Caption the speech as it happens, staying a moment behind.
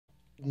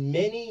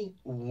many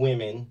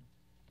women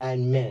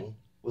and men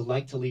would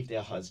like to leave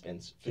their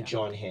husbands for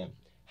Jon Hamm.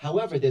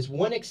 However, there's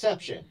one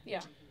exception.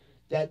 Yeah.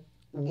 That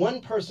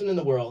one person in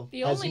the world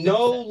has only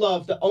no person.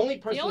 love, the only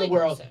person in the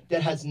world person.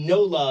 that has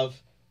no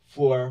love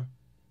for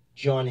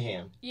Jon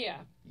Hamm. Yeah.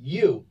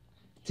 You.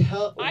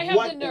 Tell I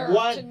have the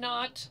nerve to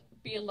not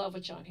be in love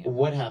with Jon Hamm.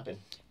 What happened?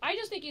 I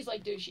just think he's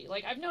like douchey.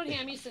 Like, I've known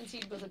Hammy since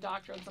he was a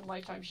doctor on some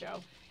Lifetime show.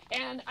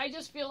 And I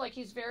just feel like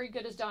he's very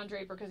good as Don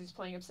Draper because he's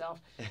playing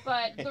himself.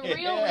 But the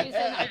real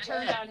reason I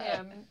turned on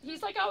him,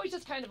 he's like always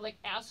just kind of like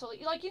asshole.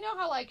 Like, you know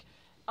how like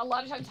a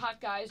lot of times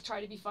hot guys try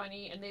to be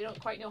funny and they don't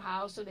quite know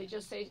how, so they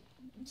just say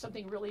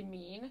something really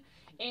mean.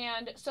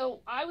 And so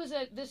I was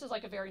at, this is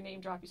like a very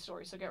name-droppy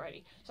story, so get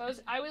ready. So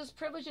I was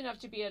privileged enough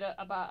to be at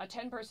about a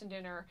 10-person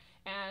dinner,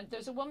 and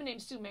there's a woman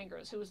named Sue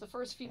Mengers, who was the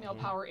first female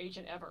power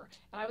agent ever,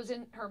 and I was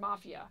in her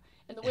mafia.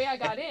 And the way I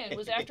got in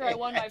was after I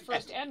won my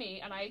first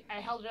Emmy, and I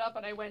held it up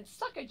and I went,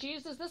 "Suck it,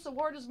 Jesus, this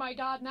award is my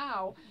God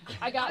now."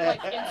 I got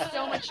like in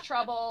so much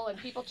trouble, and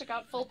people took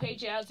out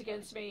full-page ads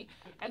against me.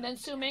 And then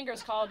Sue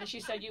Mengers called and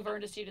she said, "You've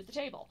earned a seat at the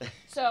table."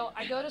 So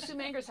I go to Sue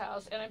Mengers'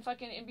 house, and I'm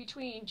fucking in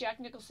between Jack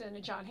Nicholson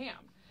and Jon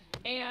Hamm.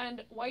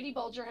 And Whitey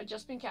Bulger had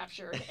just been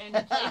captured, and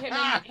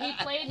he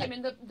played him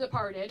in The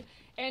Departed.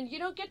 And you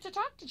don't get to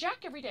talk to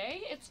Jack every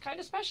day. It's kind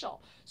of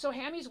special. So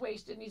Hammy's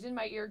wasted, and he's in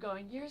my ear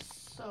going, "You're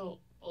so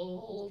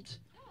old.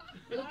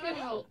 Look at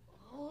how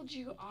old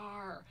you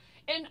are."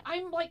 And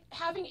I'm like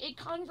having a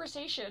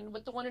conversation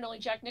with the one and only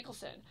Jack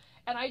Nicholson.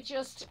 And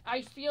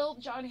I feel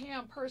Jon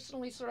Hamm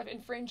personally sort of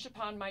infringed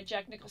upon my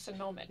Jack Nicholson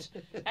moment.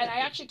 And I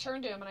actually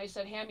turned to him and I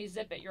said, "Hammy,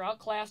 zip it. You're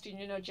outclassed and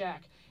you know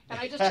Jack." And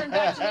I just turned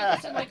back to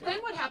Nicholson like,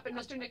 "Then what happened,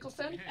 Mr.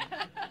 Nicholson?"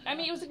 I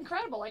mean, it was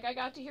incredible. Like, I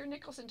got to hear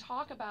Nicholson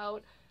talk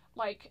about,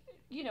 like,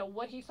 you know,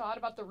 what he thought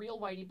about the real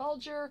Whitey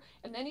Bulger.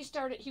 And then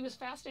he was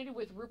fascinated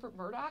with Rupert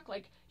Murdoch.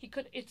 Like,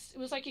 it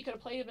was like he could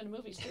have played him in a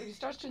movie. So he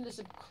starts doing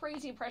this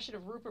crazy impression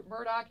of Rupert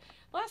Murdoch.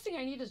 Last thing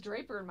I need is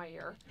Draper in my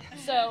ear.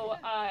 So,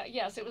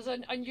 yes, it was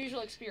an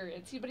unusual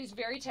experience. But he's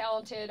very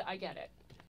talented. I get it.